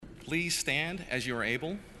Please stand as you are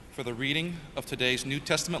able for the reading of today's New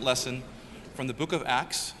Testament lesson from the book of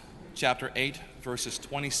Acts, chapter 8, verses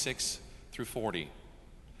 26 through 40.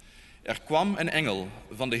 Kwam een engel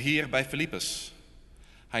van de Heer bij Filippus.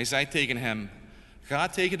 Hij zei tegen hem, ga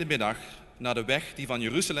tegen de middag naar de weg die van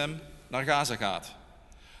Jeruzalem naar Gaza gaat.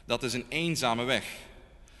 Dat is een eenzame weg.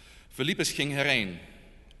 Filippus ging erheen.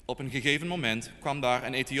 Op een gegeven moment kwam daar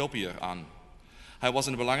een Ethiopiër aan. Hij was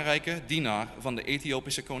een belangrijke dienaar van de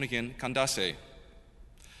Ethiopische koningin Candace.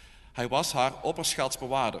 Hij was haar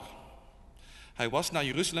opperschaatsbewaarder. Hij was naar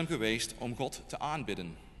Jeruzalem geweest om God te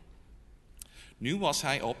aanbidden. Nu was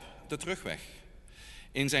hij op de terugweg.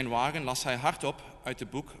 In zijn wagen las hij hardop uit het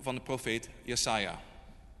boek van de profeet Jesaja.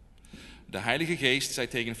 De Heilige Geest zei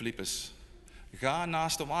tegen Filippus, ga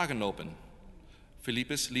naast de wagen lopen.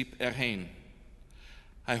 Filippus liep erheen.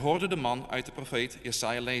 Hij hoorde de man uit de profeet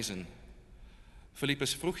Jesaja lezen.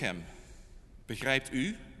 Filippus vroeg hem, begrijpt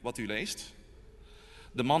u wat u leest?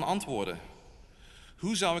 De man antwoordde,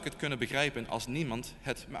 hoe zou ik het kunnen begrijpen als niemand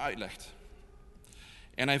het me uitlegt?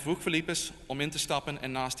 En hij vroeg Filippus om in te stappen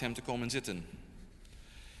en naast hem te komen zitten.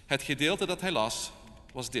 Het gedeelte dat hij las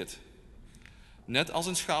was dit. Net als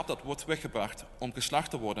een schaap dat wordt weggebracht om geslacht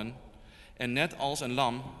te worden, en net als een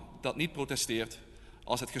lam dat niet protesteert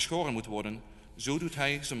als het geschoren moet worden, zo doet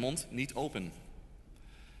hij zijn mond niet open.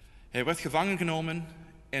 Hij werd gevangen genomen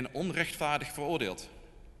en onrechtvaardig veroordeeld.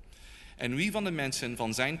 En wie van de mensen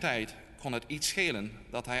van zijn tijd kon het iets schelen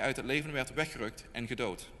dat hij uit het leven werd weggerukt en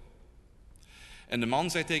gedood? En de man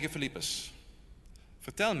zei tegen Filippus,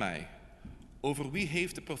 vertel mij, over wie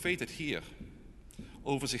heeft de profeet het hier?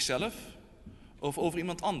 Over zichzelf of over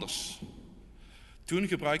iemand anders? Toen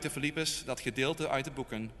gebruikte Filippus dat gedeelte uit de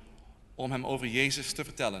boeken om hem over Jezus te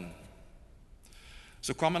vertellen.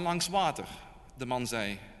 Ze kwamen langs water. De man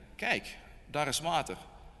zei, kijk, daar is water.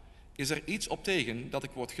 Is er iets op tegen dat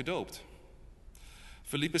ik word gedoopt?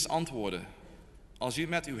 Filippus antwoordde, als u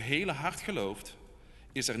met uw hele hart gelooft,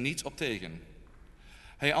 is er niets op tegen.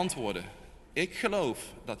 Hij antwoordde, ik geloof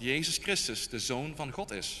dat Jezus Christus de Zoon van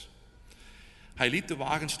God is. Hij liet de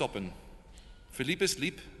wagen stoppen. Filippus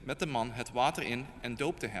liep met de man het water in en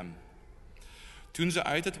doopte hem. Toen ze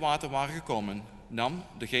uit het water waren gekomen, nam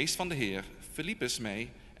de geest van de Heer Filippus mee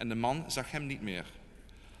en de man zag hem niet meer.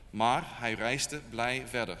 Maar hij reisde blij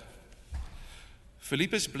verder.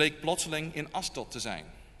 Filippus bleek plotseling in Asdod te zijn.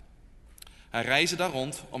 Hij reisde daar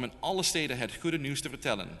rond om in alle steden het goede nieuws te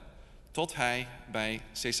vertellen, tot hij bij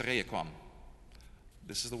Caesarea kwam.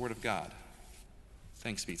 This is the word of God.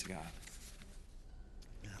 Thanks be to God.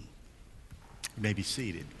 You may be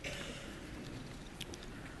seated.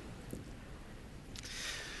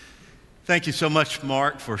 Thank you so much,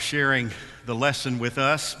 Mark, for sharing the lesson with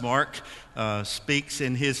us. Mark speaks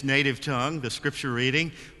in his native tongue, the scripture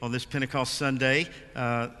reading on this Pentecost Sunday,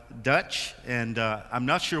 Dutch, and I'm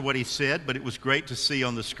not sure what he said, but it was great to see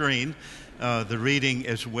on the screen the reading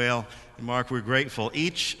as well. And Mark, we're grateful.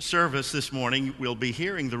 Each service this morning, we'll be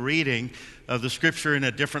hearing the reading of the scripture in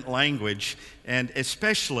a different language, and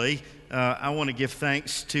especially I want to give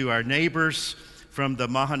thanks to our neighbors from the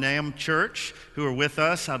Mahanaim Church who are with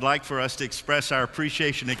us. I'd like for us to express our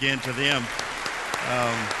appreciation again to them.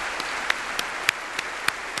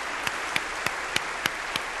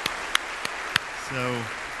 So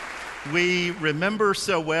we remember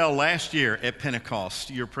so well last year at Pentecost,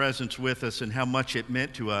 your presence with us and how much it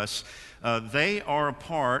meant to us. They are a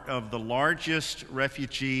part of the largest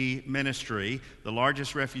refugee ministry, the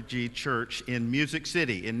largest refugee church in Music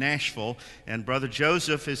City, in Nashville, and Brother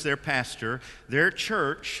Joseph is their pastor. Their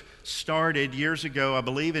church started years ago, I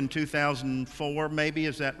believe in 2004, maybe,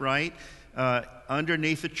 is that right?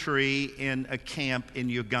 Underneath a tree in a camp in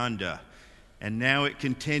Uganda. And now it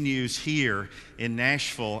continues here in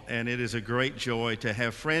Nashville, and it is a great joy to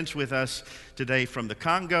have friends with us today from the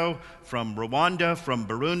Congo, from Rwanda, from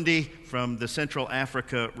Burundi, from the Central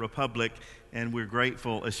Africa Republic, and we're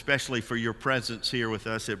grateful especially for your presence here with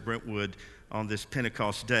us at Brentwood on this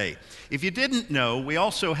Pentecost day. If you didn't know, we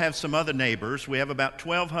also have some other neighbors. We have about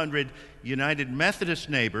 1,200 United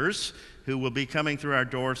Methodist neighbors who will be coming through our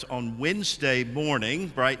doors on Wednesday morning,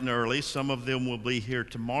 bright and early. Some of them will be here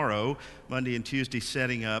tomorrow, Monday and Tuesday,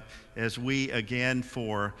 setting up as we again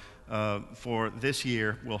for this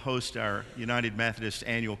year will host our United Methodist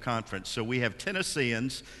annual conference. So we have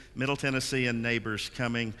Tennesseans, Middle Tennessean neighbors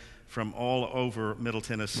coming from all over Middle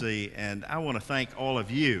Tennessee, and I want to thank all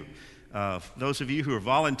of you. Those of you who are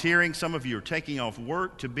volunteering, some of you are taking off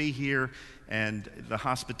work to be here, and the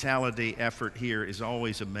hospitality effort here is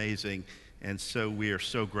always amazing, and so we are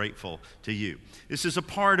so grateful to you. This is a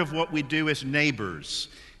part of what we do as neighbors,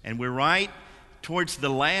 and we're right towards the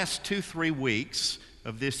last 2-3 weeks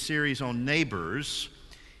of this series on neighbors,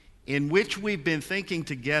 in which we've been thinking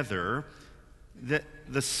together that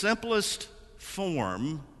the simplest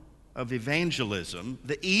form of evangelism,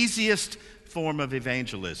 the easiest form of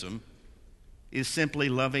evangelism, is simply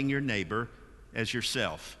loving your neighbor as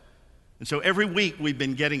yourself. And so every week we've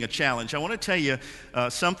been getting a challenge. I want to tell you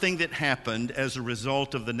something that happened as a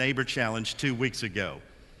result of the Neighbor Challenge 2 weeks ago.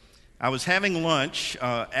 I was having lunch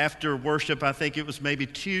after worship, I think it was maybe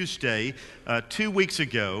Tuesday, 2 weeks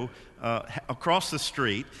ago, across the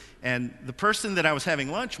street. And the person that I was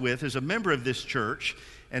having lunch with is a member of this church.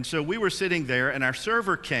 And so we were sitting there, and our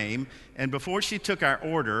server came, and before she took our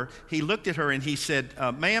order, he looked at her and he said,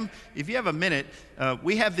 ma'am, if you have a minute,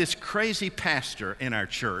 we have this crazy pastor in our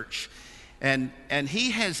church. And he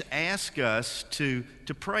has asked us to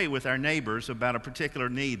pray with our neighbors about a particular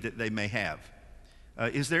need that they may have.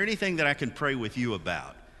 Is there anything that I can pray with you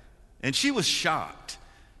about? And she was shocked.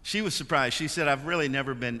 She was surprised. She said, I've really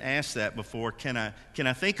never been asked that before. Can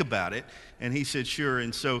I think about it? And he said, sure.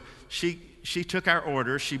 And so she took our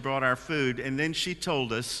order, she brought our food, and then she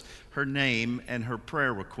told us her name and her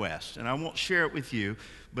prayer request. And I won't share it with you,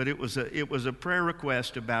 but it was a prayer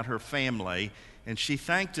request about her family. And she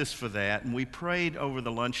thanked us for that, and we prayed over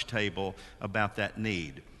the lunch table about that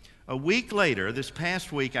need. A week later, this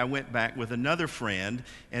past week, I went back with another friend,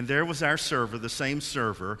 and there was our server, the same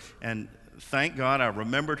server, and thank God I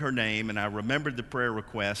remembered her name, and I remembered the prayer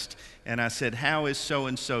request, and I said, how is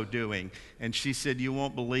so-and-so doing? And she said, you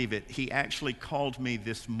won't believe it. He actually called me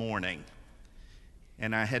this morning,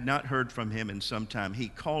 and I had not heard from him in some time. He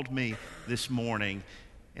called me this morning,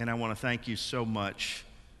 and I want to thank you so much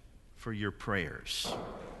for your prayers.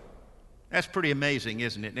 That's pretty amazing,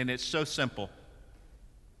 isn't it? And it's so simple,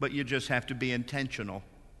 but you just have to be intentional.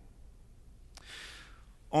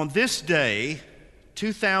 On this day,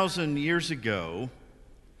 2,000 years ago,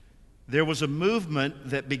 there was a movement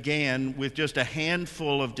that began with just a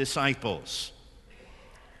handful of disciples.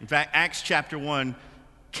 In fact, Acts chapter 1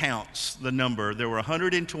 counts the number. There were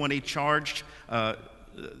 120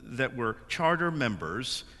 that were charter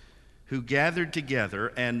members who gathered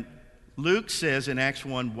together, and Luke says in Acts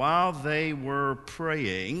 1, while they were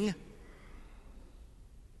praying,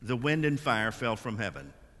 the wind and fire fell from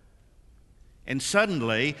heaven. And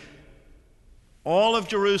suddenly, all of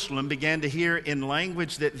Jerusalem began to hear in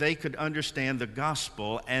language that they could understand the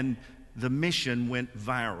gospel, and the mission went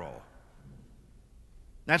viral.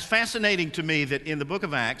 That's fascinating to me that in the book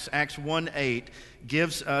of Acts, Acts 1:8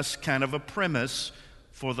 gives us kind of a premise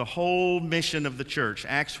for the whole mission of the church.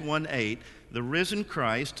 Acts 1:8, the risen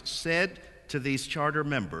Christ said to these charter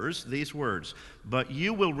members these words, but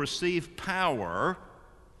you will receive power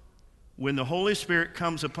when the Holy Spirit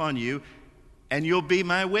comes upon you, and you'll be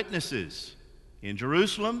my witnesses in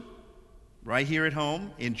Jerusalem, right here at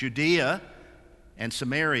home, in Judea and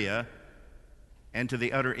Samaria, and to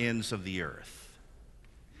the utter ends of the earth.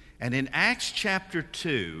 And in Acts chapter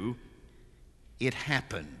 2, it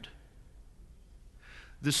happened.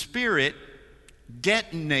 The Spirit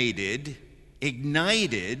detonated,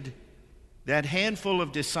 ignited that handful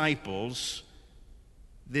of disciples,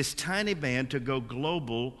 this tiny band, to go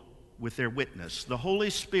global with their witness. The Holy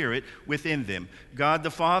Spirit within them. God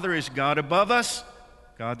the Father is God above us.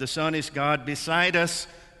 God the Son is God beside us.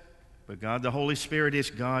 But God the Holy Spirit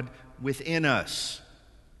is God within us.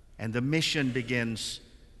 And the mission begins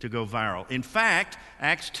to go viral. In fact,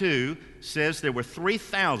 Acts 2 says there were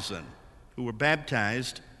 3,000 who were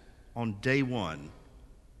baptized on day one,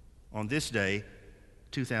 on this day,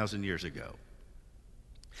 2,000 years ago.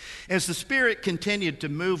 As the Spirit continued to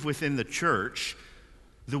move within the church,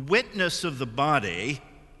 the witness of the body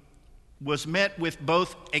was met with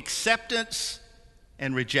both acceptance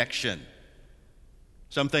and rejection.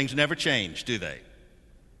 Some things never change, do they?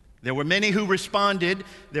 There were many who responded.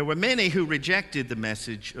 There were many who rejected the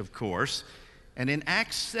message, of course. And in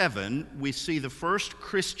Acts 7, we see the first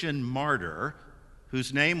Christian martyr,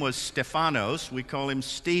 whose name was Stephanos. We call him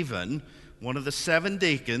Stephen, one of the 7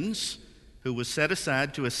 deacons who was set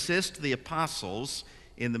aside to assist the apostles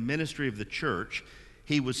in the ministry of the church.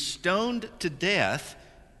 He was stoned to death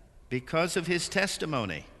because of his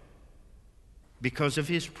testimony, because of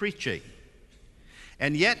his preaching.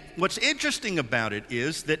 And yet, what's interesting about it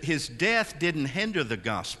is that his death didn't hinder the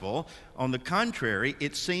gospel. On the contrary,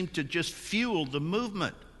 it seemed to just fuel the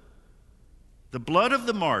movement. The blood of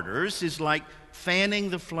the martyrs is like fanning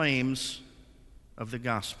the flames of the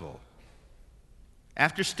gospel.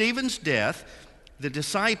 After Stephen's death, the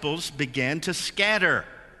disciples began to scatter.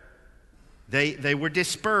 They were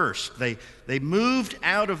dispersed. They moved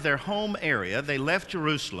out of their home area. They left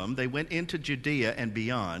Jerusalem. They went into Judea and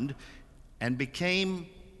beyond and became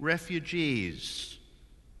refugees.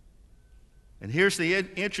 And here's the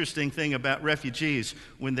interesting thing about refugees.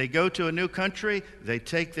 When they go to a new country, they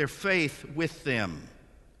take their faith with them,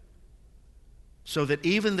 so that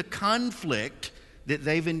even the conflict that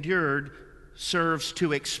they've endured serves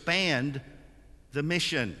to expand the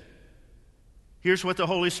mission. Here's what the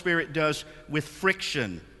Holy Spirit does with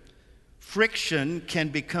friction. Friction can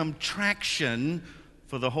become traction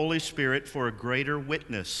for the Holy Spirit for a greater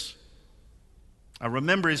witness. I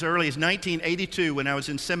remember as early as 1982 when I was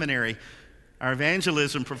in seminary, our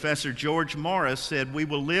evangelism professor, George Morris, said, "We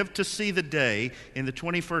will live to see the day in the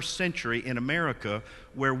 21st century in America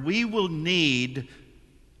where we will need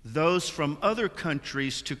those from other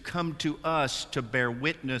countries to come to us to bear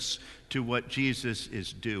witness to what Jesus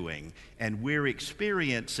is doing." And we're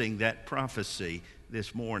experiencing that prophecy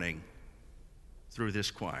this morning through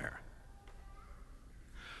this choir.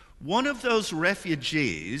 One of those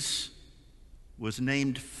refugees was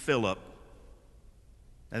named Philip.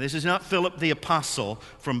 Now, this is not Philip the apostle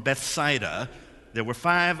from Bethsaida. There were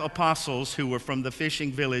 5 apostles who were from the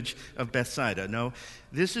fishing village of Bethsaida. No,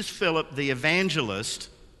 this is Philip the evangelist,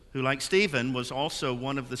 who, like Stephen, was also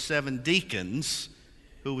one of the 7 deacons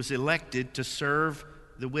who was elected to serve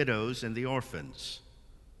the widows and the orphans.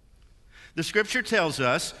 The scripture tells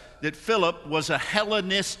us that Philip was a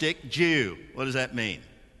Hellenistic Jew. What does that mean?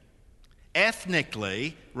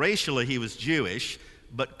 Ethnically, racially, he was Jewish,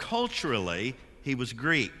 but culturally, he was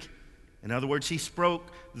Greek. In other words, he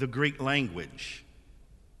spoke the Greek language.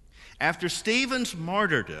 After Stephen's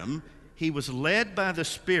martyrdom, he was led by the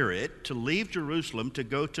Spirit to leave Jerusalem to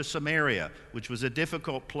go to Samaria, which was a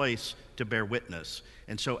difficult place to bear witness.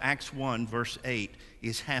 And so Acts 1, verse 8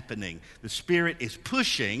 is happening. The Spirit is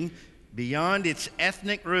pushing beyond its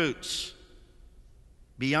ethnic roots,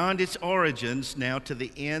 beyond its origins, now to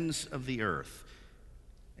the ends of the earth.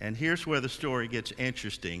 And here's where the story gets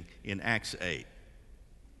interesting in Acts 8.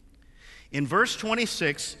 In verse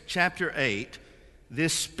 26, chapter 8,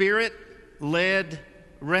 this Spirit-led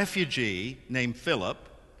refugee named Philip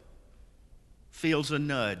feels a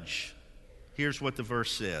nudge. Here's what the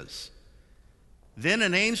verse says. Then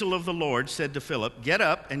an angel of the Lord said to Philip, "Get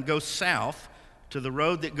up and go south to the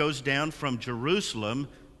road that goes down from Jerusalem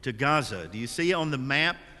to Gaza." Do you see on the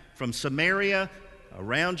map from Samaria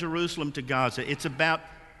around Jerusalem to Gaza? It's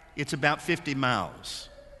about 50 miles.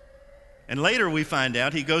 And later we find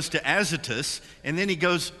out he goes to Azotus, and then he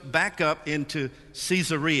goes back up into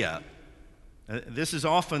Caesarea. This is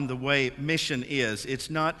often the way mission is. It's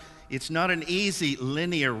not an easy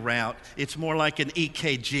linear route. It's more like an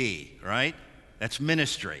EKG, right? That's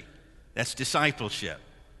ministry. That's discipleship.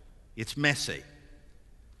 It's messy.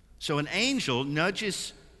 So an angel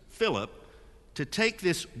nudges Philip to take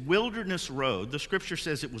this wilderness road. The scripture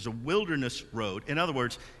says it was a wilderness road. In other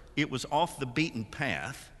words, it was off the beaten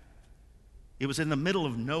path. It was in the middle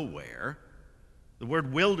of nowhere. The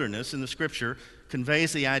word wilderness in the scripture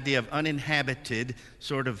conveys the idea of uninhabited,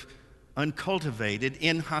 sort of uncultivated,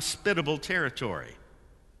 inhospitable territory.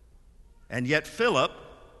 And yet Philip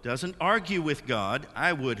doesn't argue with God.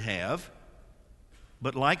 I would have.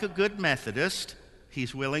 But like a good Methodist,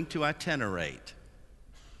 he's willing to itinerate.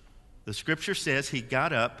 The scripture says he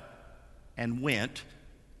got up and went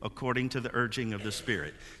according to the urging of the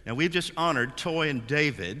Spirit. Now, we've just honored Toy and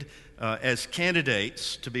David as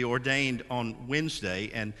candidates to be ordained on Wednesday.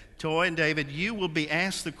 And Toy and David, you will be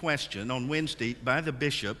asked the question on Wednesday by the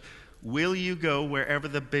bishop, will you go wherever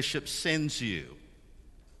the bishop sends you?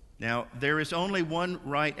 Now, there is only one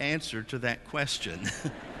right answer to that question.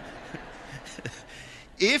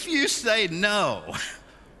 If you say no,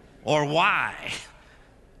 or why,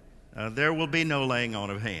 there will be no laying on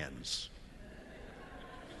of hands.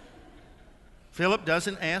 Philip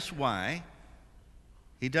doesn't ask why.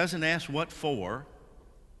 He doesn't ask what for.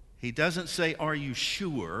 He doesn't say, "Are you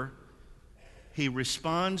sure?" He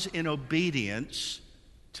responds in obedience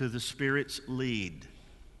to the Spirit's lead.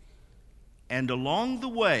 And along the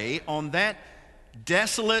way, on that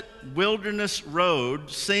desolate wilderness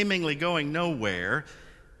road, seemingly going nowhere,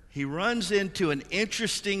 he runs into an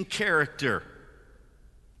interesting character,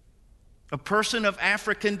 a person of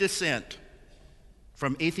African descent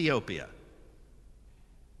from Ethiopia.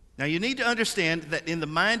 Now, you need to understand that in the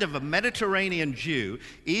mind of a Mediterranean Jew,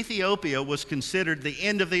 Ethiopia was considered the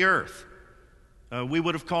end of the earth. We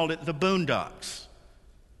would have called it the boondocks.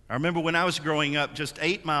 I remember when I was growing up just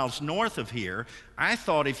 8 miles north of here, I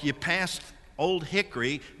thought if you passed Old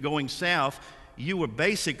Hickory going south, you were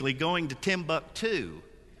basically going to Timbuktu,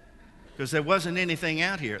 because there wasn't anything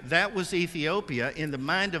out here. That was Ethiopia in the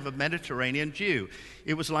mind of a Mediterranean Jew.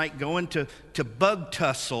 It was like going to Bug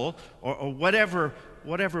Tussle or whatever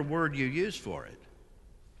word you use for it.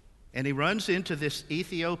 And he runs into this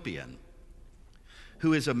Ethiopian.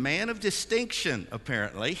 who is a man of distinction,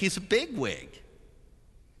 apparently. He's a bigwig.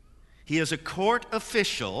 He is a court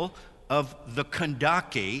official of the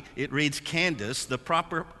Kandake. It reads Candace. The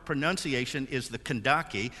proper pronunciation is the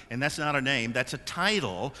Kandake, and that's not a name. That's a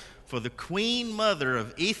title for the queen mother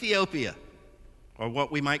of Ethiopia, or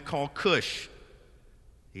what we might call Cush.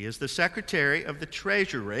 He is the secretary of the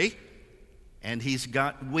treasury, and he's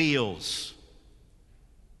got wheels.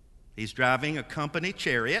 He's driving a company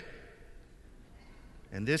chariot,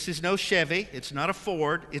 and this is no Chevy. It's not a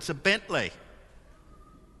Ford. It's a Bentley.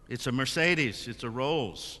 It's a Mercedes. It's a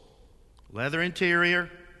Rolls. Leather interior,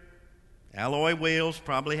 alloy wheels,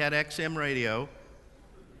 probably had XM radio.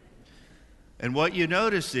 And what you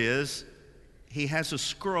notice is he has a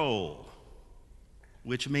scroll,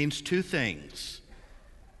 which means two things.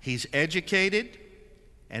 He's educated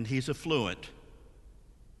and he's affluent.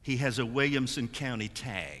 He has a Williamson County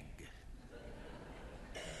tag.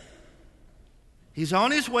 He's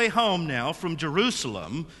on his way home now from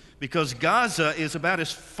Jerusalem, because Gaza is about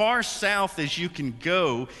as far south as you can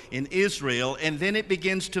go in Israel, and then it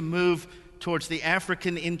begins to move towards the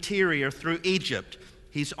African interior through Egypt.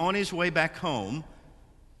 He's on his way back home,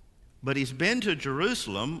 but he's been to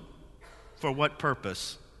Jerusalem for what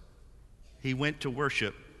purpose? He went to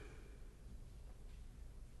worship.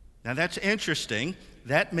 Now that's interesting.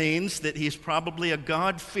 That means that he's probably a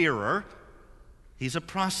God-fearer. He's a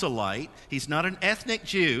proselyte. He's not an ethnic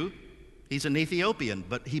Jew. He's an Ethiopian,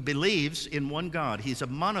 but he believes in one God. He's a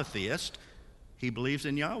monotheist. He believes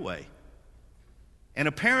in Yahweh. And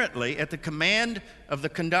apparently, at the command of the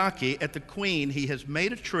Kandake, at the queen, he has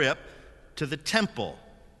made a trip to the temple.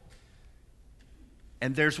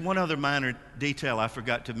 And there's one other minor detail I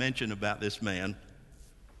forgot to mention about this man.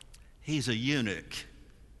 He's a eunuch.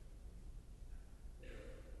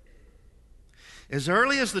 As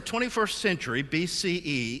early as the 21st century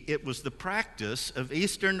BCE, it was the practice of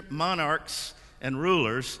Eastern monarchs and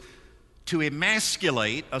rulers to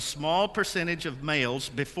emasculate a small percentage of males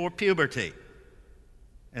before puberty.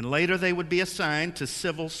 And later they would be assigned to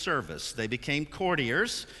civil service. They became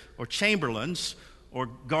courtiers or chamberlains or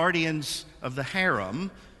guardians of the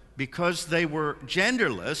harem. Because they were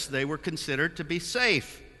genderless, they were considered to be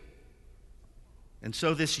safe. And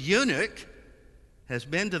so this eunuch has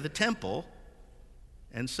been to the temple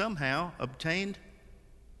and somehow obtained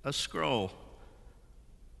a scroll.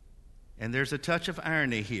 And there's a touch of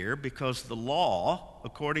irony here, because the law,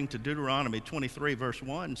 according to Deuteronomy 23, verse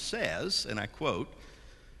 1, says, and I quote,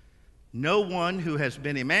 "No one who has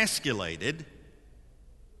been emasculated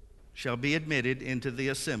shall be admitted into the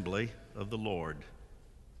assembly of the Lord."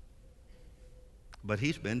 But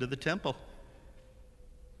he's been to the temple.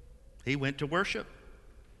 He went to worship.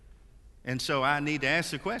 And so I need to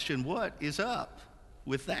ask the question, what is up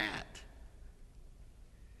with that?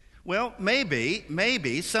 Well,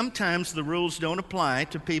 maybe sometimes the rules don't apply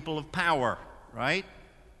to people of power, right?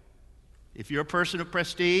 If you're a person of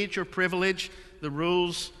prestige or privilege, the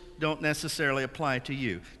rules don't necessarily apply to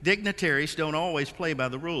you. Dignitaries don't always play by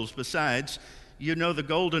the rules. Besides, you know the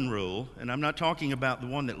golden rule, and I'm not talking about the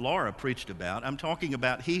one that Laura preached about. I'm talking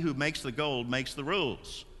about he who makes the gold makes the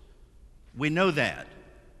rules. We know that.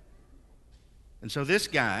 And so this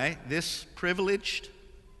guy, this privileged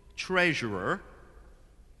treasurer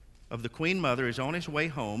of the Queen Mother, is on his way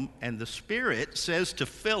home, and the Spirit says to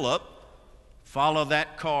Philip, "Follow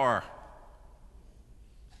that car."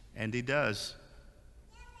 And he does.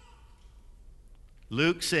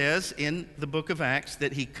 Luke says in the book of Acts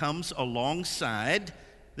that he comes alongside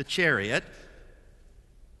the chariot.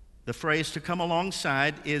 The phrase "to come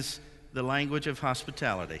alongside" is the language of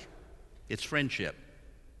hospitality. It's friendship.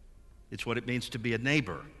 It's what it means to be a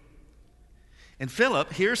neighbor. And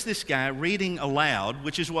Philip hears this guy reading aloud,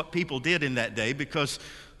 which is what people did in that day, because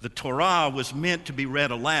the Torah was meant to be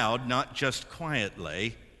read aloud, not just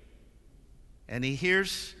quietly. And he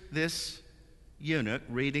hears this eunuch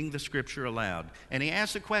reading the scripture aloud. And he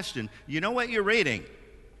asks the question, "You know what you're reading?"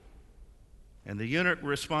 And the eunuch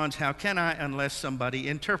responds, "How can I unless somebody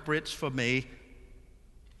interprets for me?"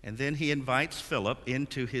 And then he invites Philip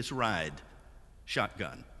into his ride,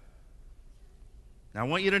 shotgun. Now I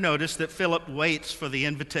want you to notice that Philip waits for the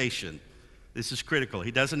invitation. This is critical.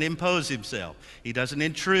 He doesn't impose himself. He doesn't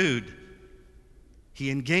intrude. He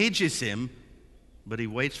engages him, but he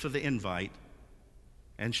waits for the invite.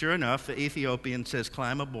 And sure enough, the Ethiopian says,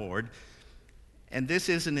 "Climb aboard." And this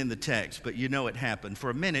isn't in the text, but you know it happened. For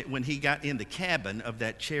a minute, when he got in the cabin of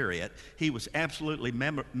that chariot, he was absolutely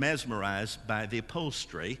mesmerized by the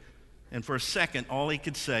upholstery. And for a second, all he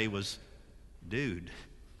could say was, "Dude."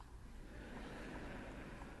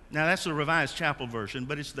 Now, that's the Revised Chapel version,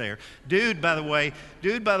 but it's there. Dude, by the way,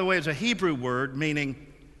 is a Hebrew word meaning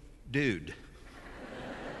dude.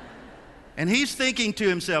 And he's thinking to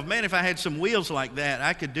himself, man, if I had some wheels like that,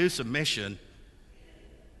 I could do some mission.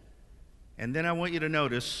 And then I want you to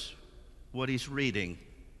notice what he's reading.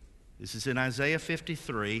 This is in Isaiah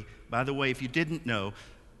 53. By the way, if you didn't know,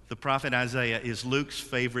 the prophet Isaiah is Luke's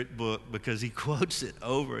favorite book because he quotes it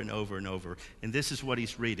over and over and over. And this is what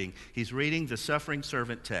he's reading. He's reading the suffering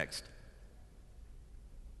servant text.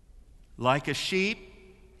 Like a sheep,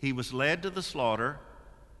 he was led to the slaughter,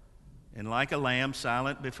 and like a lamb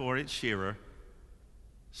silent before its shearer,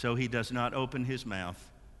 so he does not open his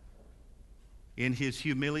mouth. In his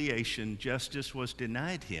humiliation, justice was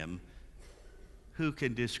denied him. Who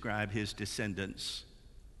can describe his descendants?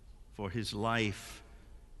 For his life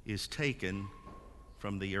is taken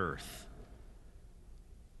from the earth.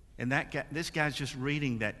 And this guy's just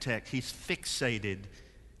reading that text. He's fixated.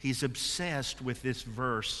 He's obsessed with this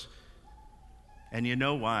verse. And you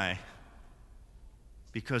know why?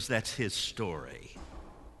 Because that's his story.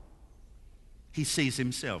 He sees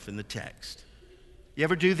himself in the text. You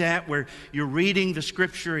ever do that where you're reading the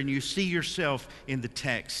scripture and you see yourself in the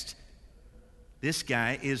text? This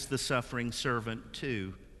guy is the suffering servant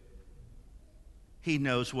too. He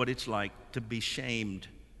knows what it's like to be shamed,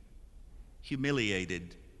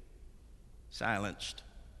 humiliated, silenced,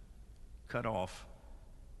 cut off.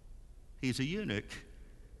 He's a eunuch,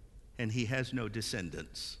 and he has no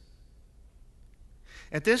descendants.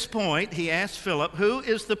 At this point, he asks Philip, who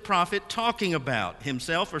is the prophet talking about,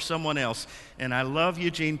 himself or someone else? And I love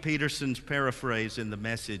Eugene Peterson's paraphrase in the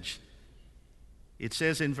Message. It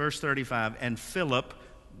says in verse 35, and Philip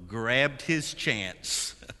grabbed his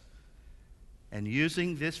chance. And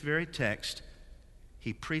using this very text,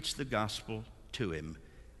 he preached the gospel to him,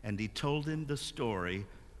 and he told him the story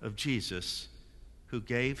of Jesus who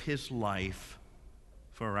gave his life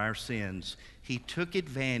for our sins. He took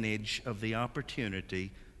advantage of the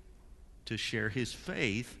opportunity to share his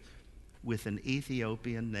faith with an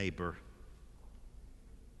Ethiopian neighbor.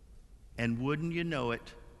 And wouldn't you know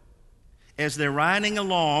it, as they're riding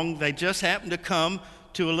along, they just happen to come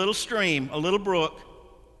to a little stream, a little brook,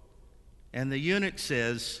 and the eunuch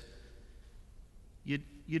says,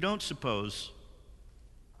 you don't suppose,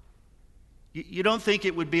 you don't think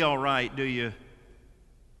it would be all right, do you?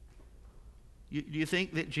 Do you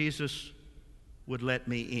think that Jesus would let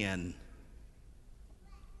me in?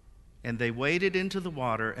 And they waded into the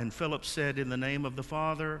water, and Philip said, in the name of the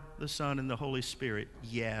Father, the Son, and the Holy Spirit,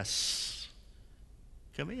 yes,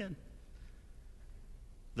 come in.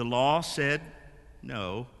 The law said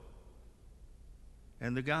no,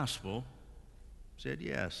 and the gospel said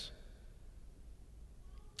yes.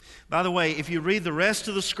 By the way, if you read the rest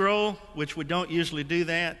of the scroll, which we don't usually do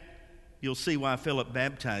that, you'll see why Philip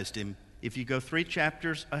baptized him. If you go 3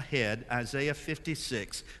 chapters ahead, Isaiah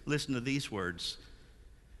 56, listen to these words.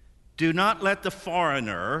 Do not let the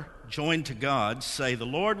foreigner joined to God say, the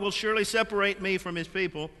Lord will surely separate me from his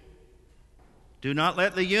people. Do not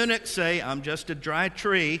let the eunuch say, I'm just a dry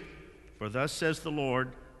tree, for thus says the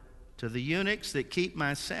Lord, to the eunuchs that keep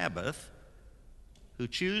my Sabbath, who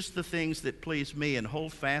choose the things that please me and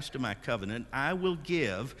hold fast to my covenant, I will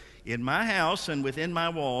give in my house and within my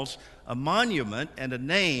walls a monument and a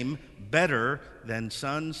name better than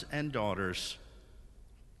sons and daughters.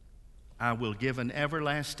 I will give an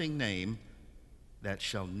everlasting name that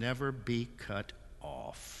shall never be cut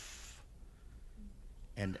off.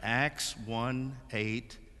 And Acts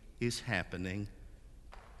 1:8 is happening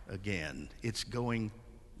again. It's going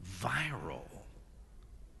viral.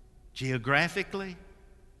 Geographically,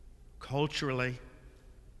 culturally,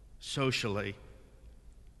 socially,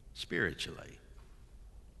 spiritually.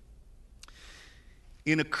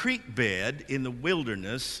 In a creek bed in the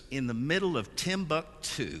wilderness in the middle of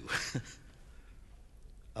Timbuktu,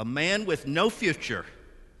 a man with no future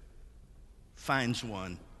finds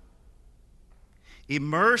one.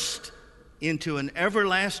 Immersed into an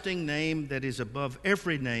everlasting name that is above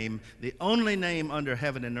every name, the only name under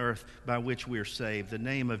heaven and earth by which we're saved, the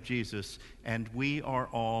name of Jesus, and we are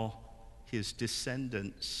all his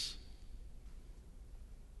descendants.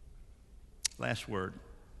 Last word.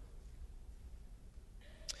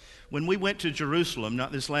 When we went to Jerusalem,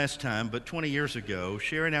 not this last time, but 20 years ago,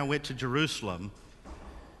 Sherry and I went to Jerusalem.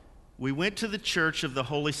 We went to the Church of the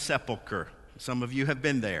Holy Sepulchre. Some of you have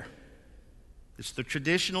been there. It's the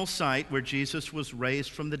traditional site where Jesus was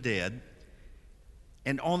raised from the dead.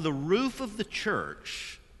 And on the roof of the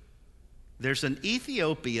church, there's an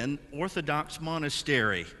Ethiopian Orthodox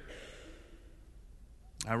monastery.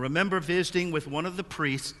 I remember visiting with one of the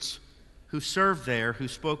priests who served there, who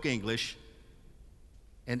spoke English.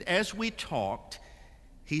 And as we talked,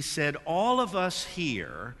 he said, all of us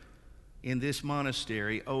here in this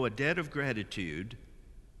monastery owe a debt of gratitude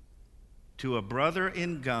to a brother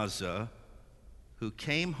in Gaza who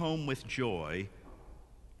came home with joy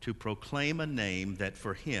to proclaim a name that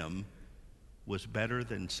for him was better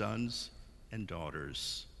than sons and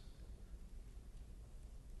daughters.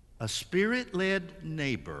 A Spirit-led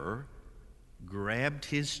neighbor grabbed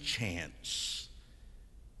his chance,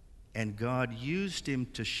 and God used him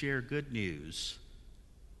to share good news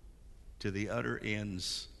to the utter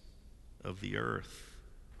ends of the earth.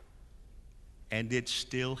 And it's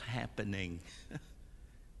still happening.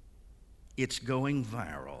 It's going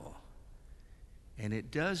viral. And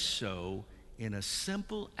it does so in a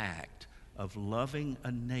simple act of loving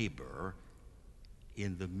a neighbor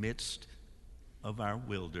in the midst of our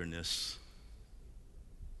wilderness.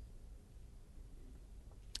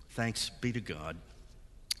 Thanks be to God.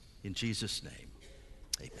 In Jesus' name,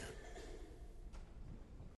 amen.